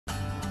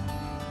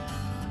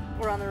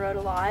We're on the road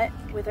a lot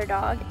with our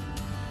dog.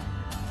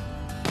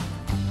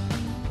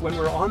 When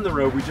we're on the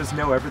road, we just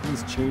know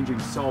everything's changing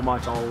so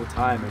much all the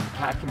time, and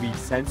Kat can be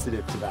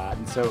sensitive to that.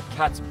 And so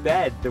Kat's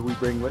bed that we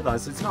bring with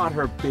us, it's not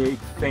her big,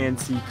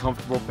 fancy,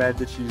 comfortable bed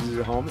that she uses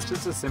at home. It's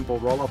just a simple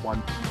roll-up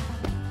one.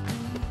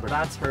 But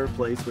that's her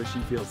place where she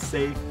feels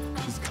safe,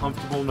 she's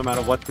comfortable no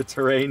matter what the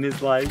terrain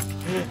is like.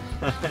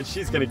 And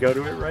she's gonna go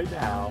to it right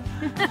now.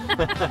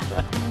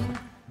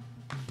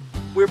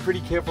 We're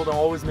pretty careful to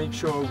always make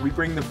sure we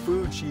bring the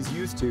food she's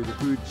used to, the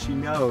food she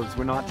knows.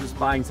 We're not just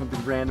buying something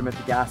random at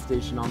the gas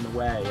station on the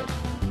way.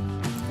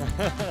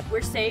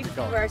 We're safe,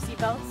 we wear our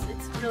seatbelts.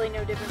 It's really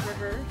no different for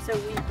her, so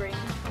we bring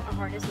a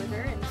harness with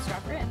her and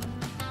strap her in.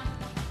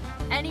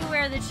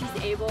 Anywhere that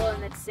she's able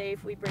and that's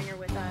safe, we bring her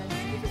with us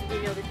because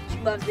we know that she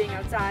loves being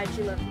outside,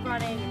 she loves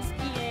running and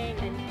skiing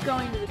and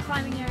going to the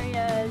climbing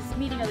areas,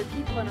 meeting other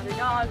people and other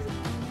dogs.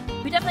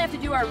 We definitely have to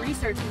do our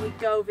research when we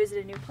go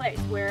visit a new place.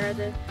 Where are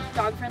the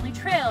dog-friendly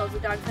trails, the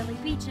dog-friendly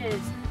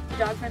beaches, the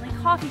dog-friendly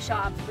coffee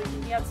shops where we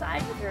can be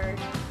outside with her.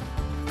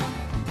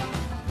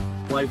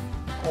 Life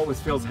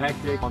always feels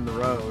hectic on the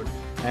road,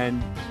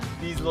 and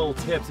these little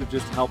tips have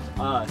just helped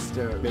us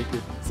to make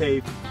it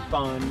safe,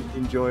 fun,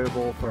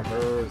 enjoyable for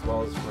her as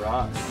well as for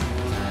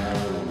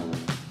us.